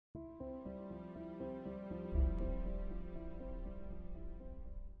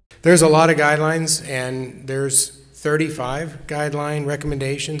There's a lot of guidelines, and there's 35 guideline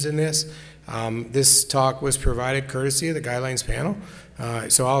recommendations in this. This talk was provided courtesy of the guidelines panel,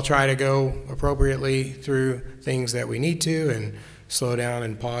 so I'll try to go appropriately through things that we need to and slow down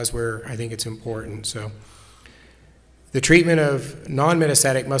and pause where I think it's important. So, the treatment of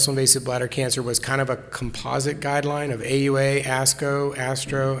non-metastatic muscle-invasive bladder cancer was kind of a composite guideline of AUA, ASCO,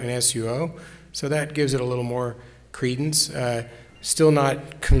 ASTRO, and SUO, so that gives it a little more credence. Still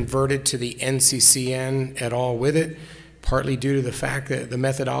not converted to the NCCN at all with it, partly due to the fact that the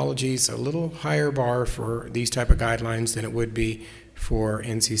methodology is a little higher bar for these type of guidelines than it would be for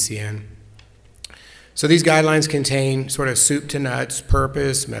NCCN. So these guidelines contain sort of soup to nuts,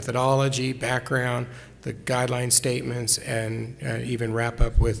 purpose, methodology, background, the guideline statements, and even wrap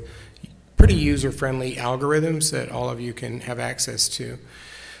up with pretty user-friendly algorithms that all of you can have access to.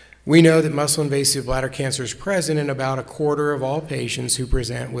 We know that muscle-invasive bladder cancer is present in about a quarter of all patients who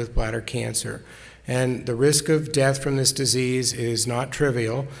present with bladder cancer. And the risk of death from this disease is not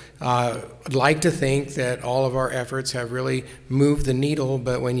trivial. I'd like to think that all of our efforts have really moved the needle,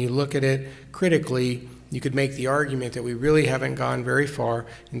 but when you look at it critically, you could make the argument that we really haven't gone very far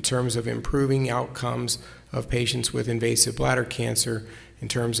in terms of improving outcomes of patients with invasive bladder cancer in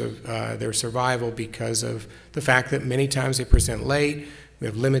terms of their survival because of the fact that many times they present late. We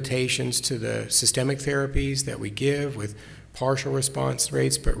have limitations to the systemic therapies that we give with partial response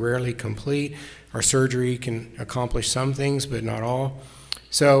rates, but rarely complete. Our surgery can accomplish some things, but not all.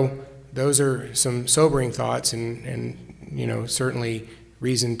 So those are some sobering thoughts and you know, certainly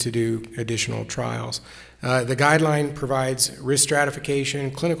reason to do additional trials. The guideline provides risk stratification,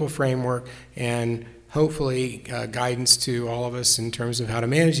 clinical framework, and hopefully guidance to all of us in terms of how to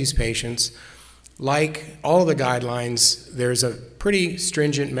manage these patients. Like all of the guidelines, there's a pretty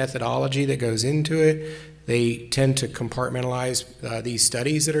stringent methodology that goes into it. They tend to compartmentalize these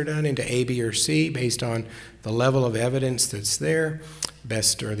studies that are done into A, B, or C based on the level of evidence that's there.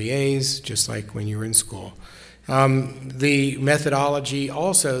 Best are the A's, just like when you were in school. The methodology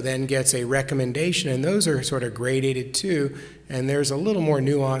also then gets a recommendation, and those are sort of gradated too, and there's a little more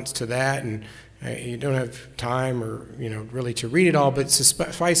nuance to that, and you don't have time or really to read it all, but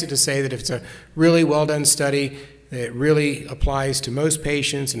suffice it to say that if it's a really well done study that really applies to most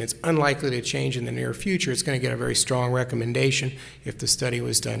patients and it's unlikely to change in the near future, it's going to get a very strong recommendation if the study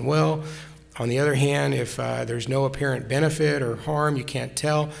was done well. On the other hand, if there's no apparent benefit or harm, you can't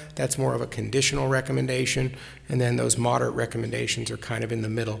tell, that's more of a conditional recommendation, and then those moderate recommendations are kind of in the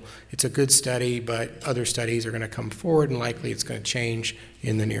middle. It's a good study, but other studies are going to come forward and likely it's going to change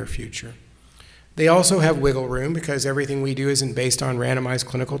in the near future. They also have wiggle room because everything we do isn't based on randomized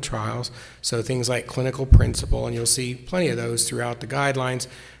clinical trials, so things like clinical principle, and you'll see plenty of those throughout the guidelines.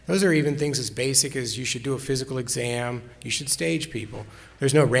 Those are even things as basic as you should do a physical exam, you should stage people.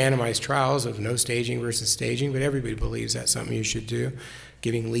 There's no randomized trials of no staging versus staging, but everybody believes that's something you should do.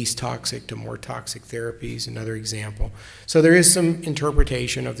 Giving least toxic to more toxic therapies, another example. So there is some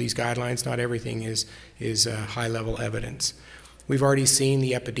interpretation of these guidelines. Not everything is high-level evidence. We've already seen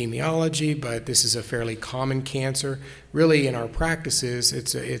the epidemiology, but this is a fairly common cancer. Really, in our practices,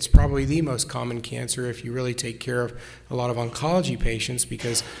 it's probably the most common cancer if you really take care of a lot of oncology patients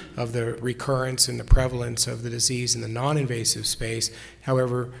because of the recurrence and the prevalence of the disease in the non-invasive space.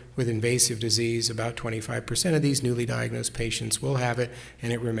 However, with invasive disease, about 25% of these newly diagnosed patients will have it,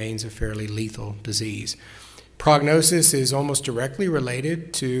 and it remains a fairly lethal disease. Prognosis is almost directly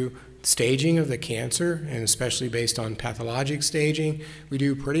related to staging of the cancer, and especially based on pathologic staging. We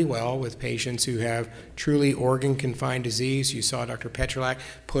do pretty well with patients who have truly organ-confined disease. You saw Dr. Petrolak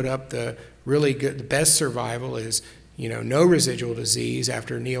put up the really good, the best survival is no residual disease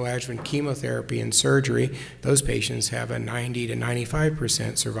after neoadjuvant chemotherapy and surgery. Those patients have a 90 to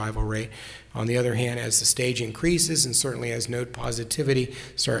 95% survival rate. On the other hand, as the stage increases and certainly as node positivity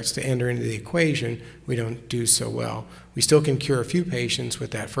starts to enter into the equation, we don't do so well. We still can cure a few patients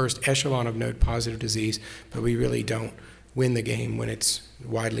with that first echelon of node positive disease, but we really don't win the game when it's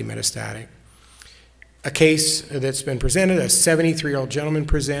widely metastatic. A case that's been presented, a 73-year-old gentleman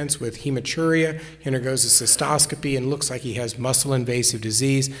presents with hematuria, undergoes a cystoscopy, and looks like he has muscle-invasive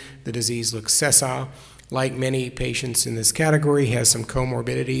disease. The disease looks sessile. Like many patients in this category, he has some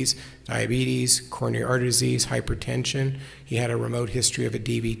comorbidities, diabetes, coronary artery disease, hypertension. He had a remote history of a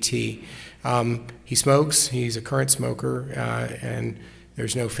DVT. He smokes, he's a current smoker, and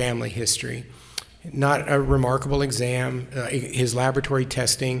there's no family history. Not a remarkable exam. His laboratory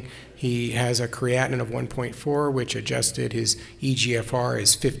testing, he has a creatinine of 1.4, which adjusted his eGFR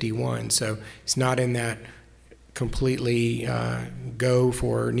is 51, so he's not in that completely go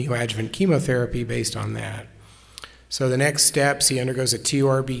for neoadjuvant chemotherapy based on that. So the next steps, he undergoes a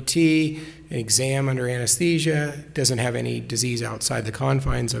TURBT, an exam under anesthesia, doesn't have any disease outside the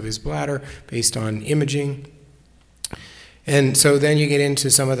confines of his bladder based on imaging. And so then you get into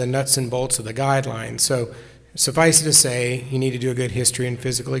some of the nuts and bolts of the guidelines. So suffice it to say, you need to do a good history and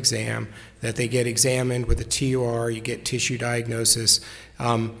physical exam, that they get examined with a TUR, you get tissue diagnosis,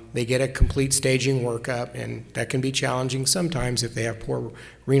 they get a complete staging workup, and that can be challenging sometimes if they have poor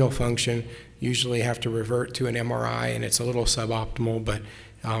renal function. Usually have to revert to an MRI, and it's a little suboptimal, but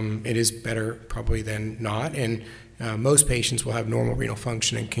it is better probably than not. And most patients will have normal renal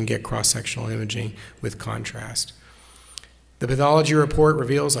function and can get cross-sectional imaging with contrast. The pathology report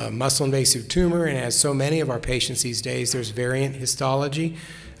reveals a muscle-invasive tumor, and as so many of our patients these days, there's variant histology.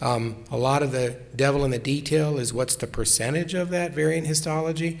 A lot of the devil in the detail is what's the percentage of that variant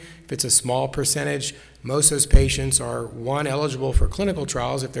histology. If it's a small percentage, most of those patients are, one, eligible for clinical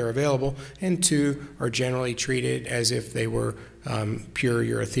trials if they're available, and two, are generally treated as if they were pure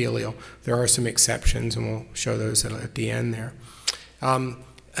urothelial. There are some exceptions, and we'll show those at the end there.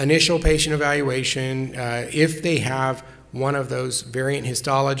 Initial patient evaluation, if they have one of those variant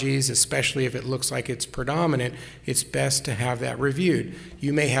histologies, especially if it looks like it's predominant, it's best to have that reviewed.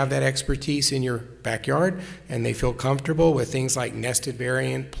 You may have that expertise in your backyard, and they feel comfortable with things like nested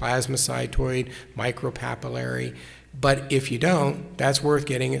variant, plasmacytoid, micropapillary, but if you don't, that's worth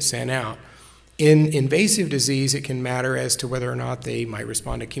getting it sent out. In invasive disease, it can matter as to whether or not they might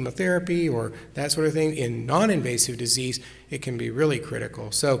respond to chemotherapy or that sort of thing. In non-invasive disease, it can be really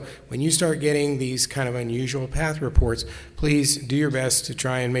critical. So when you start getting these kind of unusual path reports, please do your best to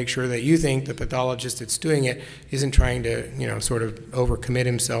try and make sure that you think the pathologist that's doing it isn't trying to, sort of overcommit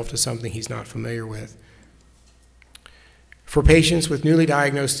himself to something he's not familiar with. For patients with newly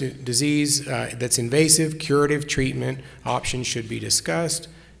diagnosed disease that's invasive, curative treatment options should be discussed.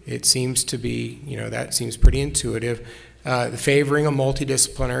 It seems to be, that seems pretty intuitive. Favoring a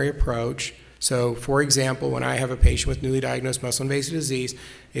multidisciplinary approach. So, for example, when I have a patient with newly diagnosed muscle-invasive disease,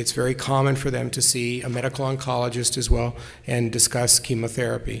 it's very common for them to see a medical oncologist as well and discuss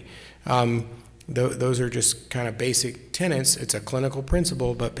chemotherapy. Those are just kind of basic tenets. It's a clinical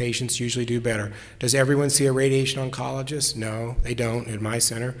principle, but patients usually do better. Does everyone see a radiation oncologist? No, they don't at my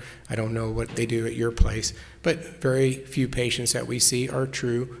center. I don't know what they do at your place. But very few patients that we see are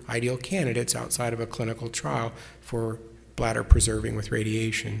true ideal candidates outside of a clinical trial for bladder preserving with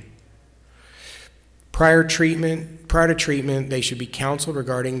radiation. Prior to treatment, they should be counseled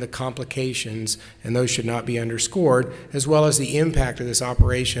regarding the complications, and those should not be underscored, as well as the impact of this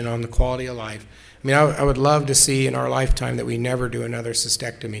operation on the quality of life. I mean, I would love to see in our lifetime that we never do another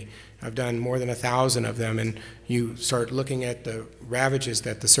cystectomy. I've done more than 1,000 of them, and you start looking at the ravages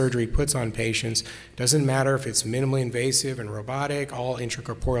that the surgery puts on patients. Doesn't matter if it's minimally invasive and robotic, all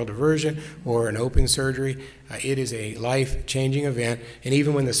intracorporeal diversion, or an open surgery. It is a life-changing event, and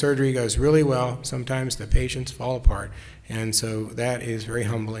even when the surgery goes really well, sometimes the patients fall apart. And so that is very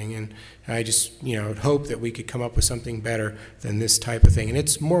humbling, and I just, hope that we could come up with something better than this type of thing. And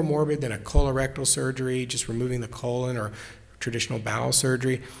it's more morbid than a colorectal surgery, just removing the colon, or traditional bowel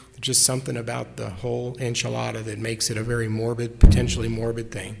surgery. Just something about the whole enchilada that makes it a very morbid, potentially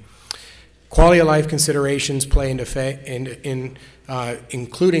morbid thing. Quality of life considerations play into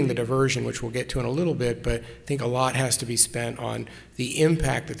including the diversion, which we'll get to in a little bit, but I think a lot has to be spent on the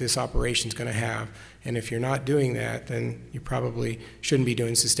impact that this operation is going to have. And if you're not doing that, then you probably shouldn't be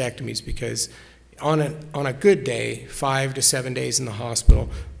doing cystectomies, because on a good day, 5 to 7 days in the hospital,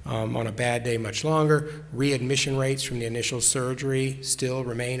 on a bad day much longer. Readmission rates from the initial surgery still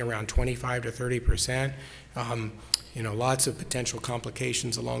remain around 25 to 30%. Lots of potential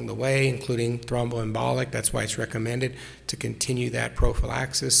complications along the way, including thromboembolic. That's why it's recommended to continue that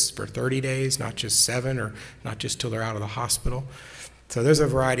prophylaxis for 30 days, not just 7, or not just till they're out of the hospital. So there's a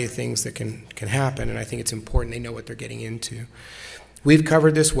variety of things that can happen, and I think it's important they know what they're getting into. We've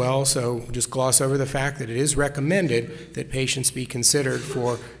covered this well, so just gloss over the fact that it is recommended that patients be considered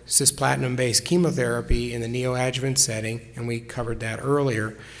for cisplatin-based chemotherapy in the neoadjuvant setting, and we covered that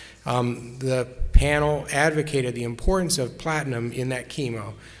earlier. The panel advocated the importance of platinum in that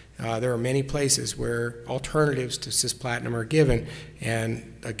chemo. There are many places where alternatives to cisplatin are given,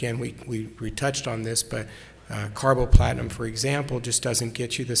 and again, we touched on this, but carboplatin, for example, just doesn't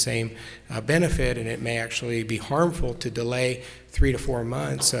get you the same benefit, and it may actually be harmful to delay 3 to 4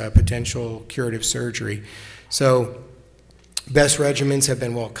 months potential curative surgery. So best regimens have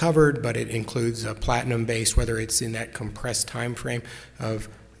been well covered, but it includes platinum-based, whether it's in that compressed time frame of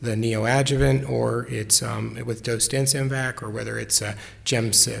the neoadjuvant, or it's with dose-dense MVAC, or whether it's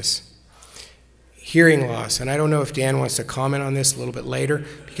GemCis. hearing loss. And I don't know if Dan wants to comment on this a little bit later,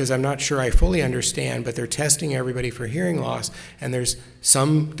 because I'm not sure I fully understand, but they're testing everybody for hearing loss, and there's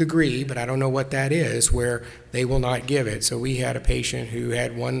some degree, but I don't know what that is, where they will not give it. So we had a patient who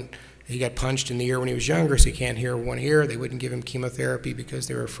had he got punched in the ear when he was younger, so he can't hear one ear. They wouldn't give him chemotherapy because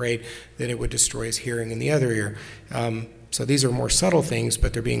they were afraid that it would destroy his hearing in the other ear. So these are more subtle things,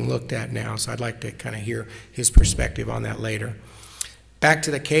 but they're being looked at now, so I'd like to kind of hear his perspective on that later. Back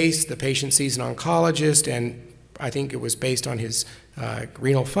to the case, the patient sees an oncologist, and I think it was based on his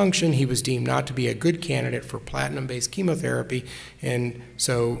renal function. He was deemed not to be a good candidate for platinum-based chemotherapy, and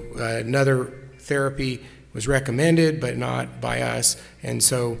so another therapy was recommended, but not by us, and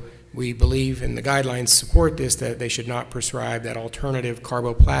so we believe, and the guidelines support this, that they should not prescribe that alternative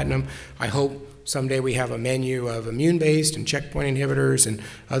carboplatin. I hope someday we have a menu of immune-based and checkpoint inhibitors and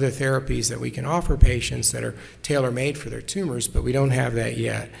other therapies that we can offer patients that are tailor-made for their tumors, but we don't have that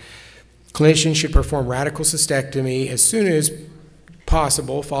yet. Clinicians should perform radical cystectomy as soon as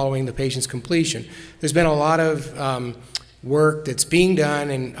possible following the patient's completion. There's been a lot of work that's being done,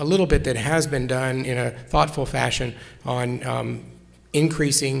 and a little bit that has been done in a thoughtful fashion on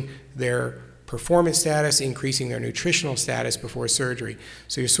increasing their performance status, increasing their nutritional status before surgery.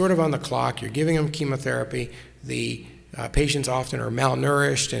 So you're sort of on the clock, you're giving them chemotherapy, the patients often are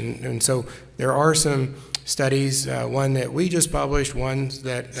malnourished, and so there are some studies, one that we just published, one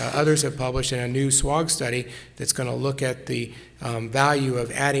that others have published in a new SWOG study that's going to look at the value of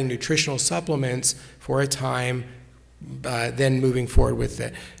adding nutritional supplements for a time, then moving forward with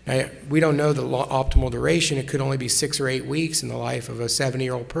it. Now, we don't know the optimal duration. It could only be 6 or 8 weeks in the life of a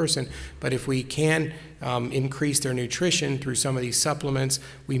 70-year-old person, but if we can increase their nutrition through some of these supplements,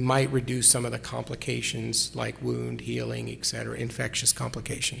 we might reduce some of the complications like wound healing, et cetera, infectious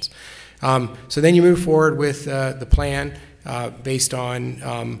complications. So then you move forward with the plan based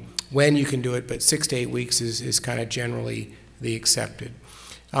on when you can do it, but 6 to 8 weeks is kind of generally the accepted.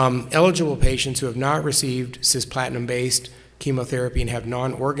 Eligible patients who have not received cisplatin-based chemotherapy and have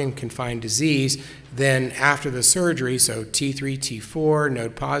non-organ confined disease, then after the surgery, so T3, T4,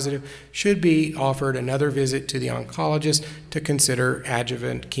 node positive, should be offered another visit to the oncologist to consider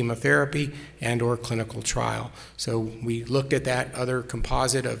adjuvant chemotherapy and or clinical trial. So we looked at that other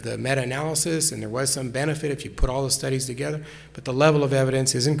composite of the meta-analysis, and there was some benefit if you put all the studies together, but the level of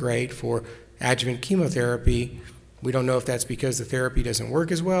evidence isn't great for adjuvant chemotherapy. We don't know if that's because the therapy doesn't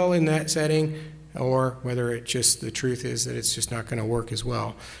work as well in that setting, or whether it just, the truth is that it's just not going to work as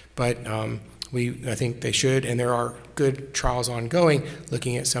well. But I think they should, and there are good trials ongoing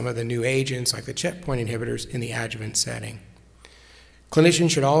looking at some of the new agents like the checkpoint inhibitors in the adjuvant setting.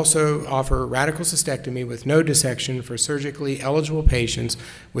 Clinicians should also offer radical cystectomy with node dissection for surgically eligible patients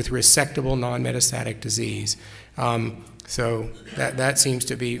with resectable non-metastatic disease. So that seems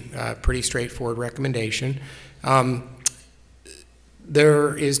to be a pretty straightforward recommendation.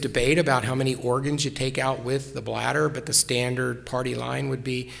 There is debate about how many organs you take out with the bladder, but the standard party line would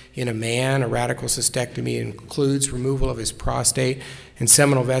be, in a man, a radical cystectomy includes removal of his prostate and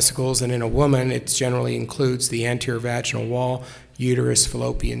seminal vesicles, and in a woman, it generally includes the anterior vaginal wall, uterus,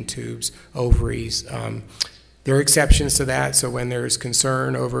 fallopian tubes, ovaries. There are exceptions to that, so when there's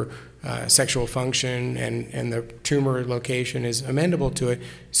concern over sexual function and the tumor location is amenable to it,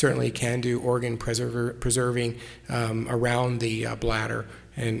 certainly can do organ preserving around the bladder,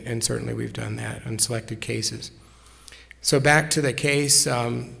 and certainly we've done that in selected cases. So back to the case,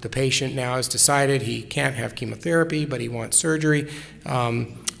 the patient now has decided he can't have chemotherapy, but he wants surgery.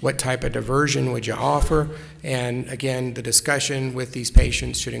 What type of diversion would you offer? And again, the discussion with these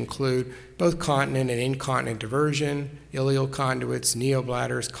patients should include both continent and incontinent diversion, ileal conduits,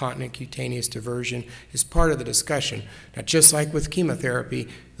 neobladders, continent cutaneous diversion is part of the discussion. Now, just like with chemotherapy,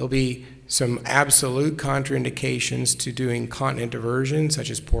 there'll be some absolute contraindications to doing continent diversion, such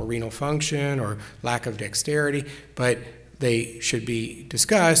as poor renal function or lack of dexterity, but they should be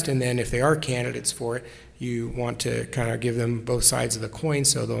discussed, and then if they are candidates for it, you want to kind of give them both sides of the coin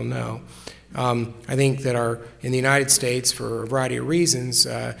so they'll know. I think that in the United States, for a variety of reasons,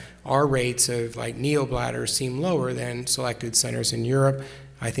 our rates of like neobladders seem lower than selected centers in Europe.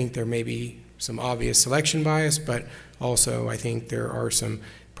 I think there may be some obvious selection bias, but also I think there are some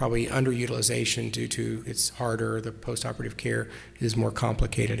probably underutilization due to it's harder, the postoperative care is more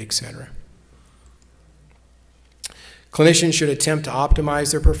complicated, et cetera. Clinicians should attempt to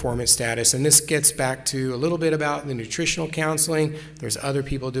optimize their performance status, and this gets back to a little bit about the nutritional counseling. There's other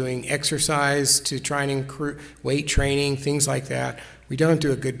people doing exercise to try and improve weight training, things like that. We don't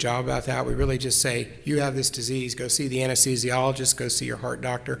do a good job about that. We really just say, you have this disease, go see the anesthesiologist, go see your heart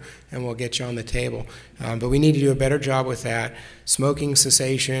doctor, and we'll get you on the table. But we need to do a better job with that. Smoking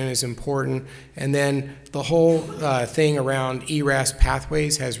cessation is important. And then the whole thing around ERAS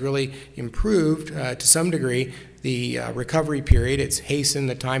pathways has really improved to some degree the recovery period. It's hastened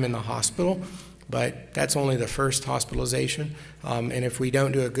the time in the hospital, but that's only the first hospitalization. And if we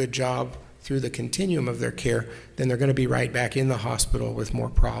don't do a good job through the continuum of their care, then they're going to be right back in the hospital with more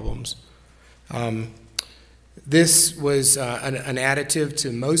problems. This was an additive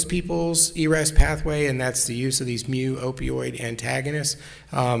to most people's ERAS pathway, and that's the use of these mu-opioid antagonists.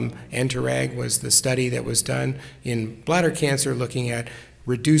 Enterag was the study that was done in bladder cancer looking at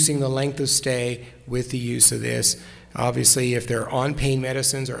reducing the length of stay with the use of this. Obviously, if they're on pain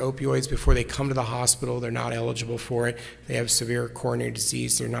medicines or opioids before they come to the hospital, they're not eligible for it. If they have severe coronary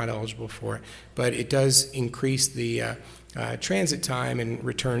disease, they're not eligible for it. But it does increase the transit time and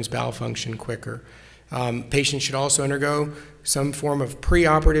returns bowel function quicker. Patients should also undergo some form of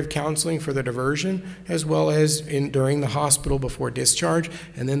preoperative counseling for the diversion, as well as during the hospital before discharge,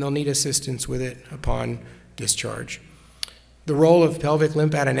 and then they'll need assistance with it upon discharge. The role of pelvic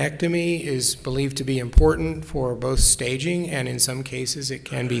lymphadenectomy is believed to be important for both staging, and in some cases it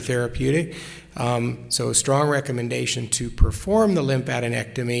can be therapeutic. So a strong recommendation to perform the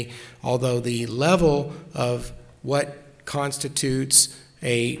lymphadenectomy, although the level of what constitutes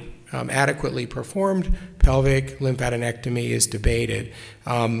a adequately performed pelvic lymphadenectomy is debated.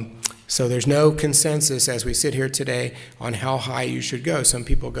 So there's no consensus as we sit here today on how high you should go. Some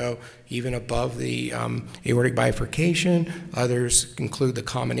people go even above the aortic bifurcation. Others include the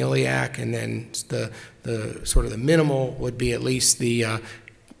common iliac, and then the sort of the minimal would be at least the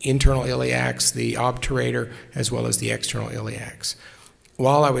internal iliacs, the obturator, as well as the external iliacs.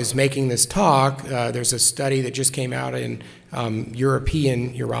 While I was making this talk, there's a study that just came out in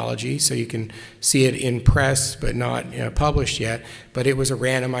European Urology, so you can see it in press but not published yet, but it was a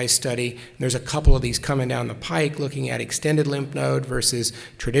randomized study. There's a couple of these coming down the pike looking at extended lymph node versus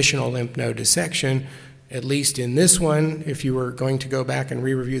traditional lymph node dissection. At least in this one, if you were going to go back and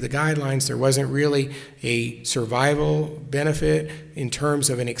re-review the guidelines, there wasn't really a survival benefit in terms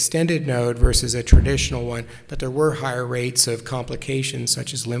of an extended node versus a traditional one, but there were higher rates of complications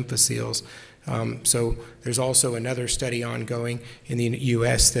such as lymphoceles. So there's also another study ongoing in the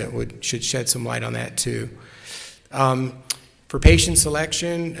US that should shed some light on that too. For patient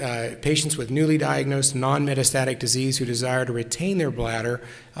selection, patients with newly diagnosed non-metastatic disease who desire to retain their bladder,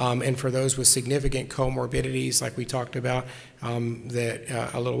 and for those with significant comorbidities like we talked about a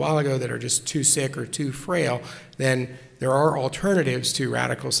little while ago that are just too sick or too frail, then there are alternatives to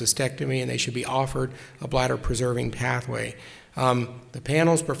radical cystectomy, and they should be offered a bladder-preserving pathway. The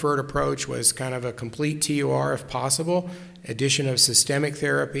panel's preferred approach was kind of a complete TUR if possible, addition of systemic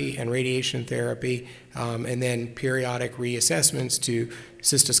therapy and radiation therapy, and then periodic reassessments to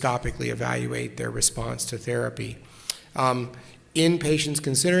cystoscopically evaluate their response to therapy. In patients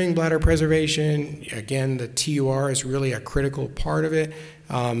considering bladder preservation, again, the TUR is really a critical part of it.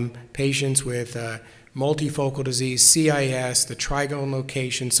 Patients with multifocal disease, CIS, the trigone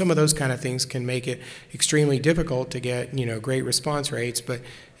location, some of those kind of things can make it extremely difficult to get great response rates, but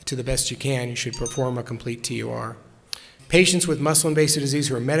to the best you can, you should perform a complete TUR. Patients with muscle-invasive disease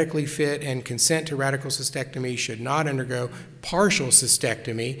who are medically fit and consent to radical cystectomy should not undergo partial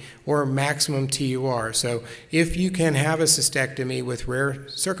cystectomy or maximum TUR. So if you can have a cystectomy with rare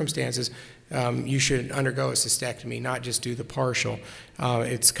circumstances, you should undergo a cystectomy, not just do the partial.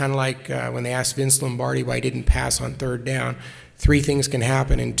 It's kind of like when they asked Vince Lombardi why he didn't pass on third down. 3 things can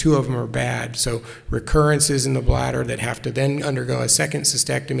happen, and 2 of them are bad. So recurrences in the bladder that have to then undergo a second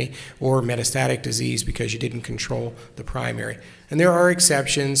cystectomy, or metastatic disease because you didn't control the primary. And there are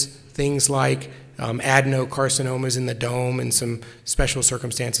exceptions, things like adenocarcinomas in the dome and some special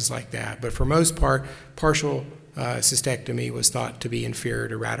circumstances like that. But for most part, partial cystectomy was thought to be inferior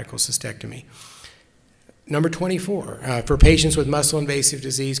to radical cystectomy. Number 24, for patients with muscle-invasive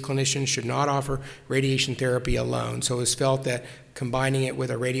disease, clinicians should not offer radiation therapy alone. So it was felt that combining it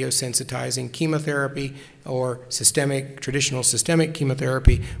with a radiosensitizing chemotherapy or traditional systemic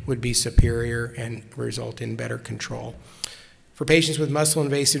chemotherapy would be superior and result in better control. For patients with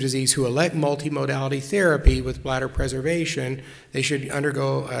muscle-invasive disease who elect multimodality therapy with bladder preservation, they should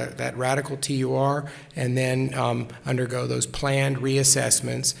undergo that radical TUR and then undergo those planned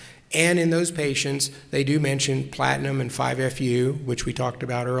reassessments. And in those patients, they do mention platinum and 5-FU, which we talked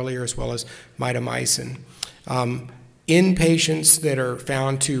about earlier, as well as mitomycin. In patients that are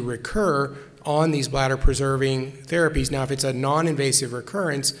found to recur on these bladder-preserving therapies, now if it's a non-invasive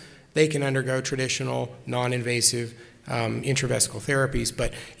recurrence, they can undergo traditional non-invasive intravesical therapies.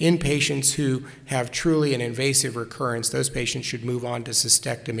 But in patients who have truly an invasive recurrence, those patients should move on to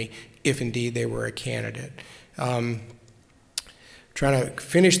cystectomy if indeed they were a candidate. Trying to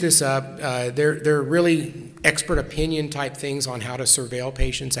finish this up, there are really expert opinion type things on how to surveil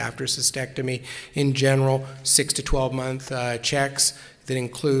patients after cystectomy. In general, 6 to 12 month checks that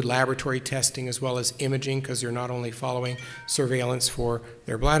include laboratory testing as well as imaging, because you're not only following surveillance for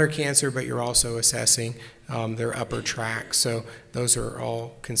their bladder cancer, but you're also assessing their upper tract. So those are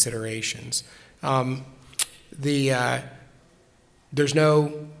all considerations. There's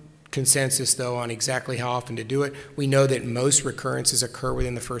no consensus, though, on exactly how often to do it. We know that most recurrences occur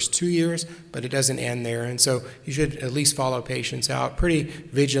within the first 2 years, but it doesn't end there. And so you should at least follow patients out pretty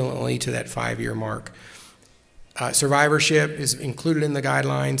vigilantly to that 5-year mark. Survivorship is included in the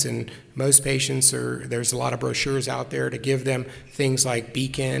guidelines, and most patients there's a lot of brochures out there to give them. Things like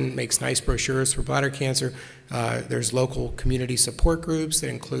Beacon makes nice brochures for bladder cancer. There's local community support groups that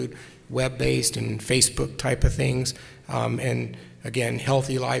include web-based and Facebook type of things. And again,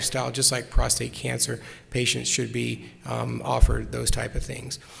 healthy lifestyle, just like prostate cancer, patients should be offered those type of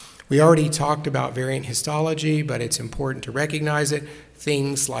things. We already talked about variant histology, but it's important to recognize it.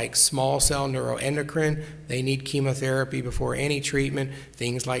 Things like small cell neuroendocrine, they need chemotherapy before any treatment.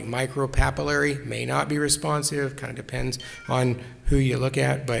 Things like micropapillary may not be responsive, kind of depends on who you look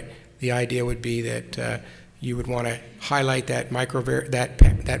at, but the idea would be that you would want to highlight that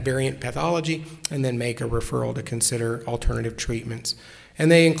variant pathology and then make a referral to consider alternative treatments.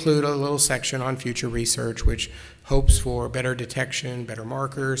 And they include a little section on future research which hopes for better detection, better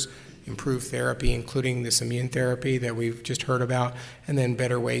markers, improved therapy, including this immune therapy that we've just heard about, and then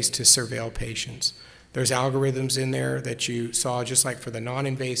better ways to surveil patients. There's algorithms in there that you saw, just like for the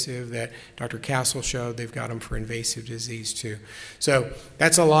non-invasive that Dr. Castle showed. They've got them for invasive disease too. So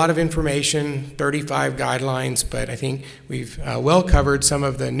that's a lot of information, 35 guidelines, but I think we've well covered some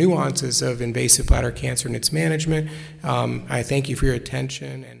of the nuances of invasive bladder cancer and its management. I thank you for your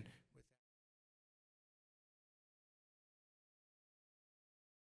attention.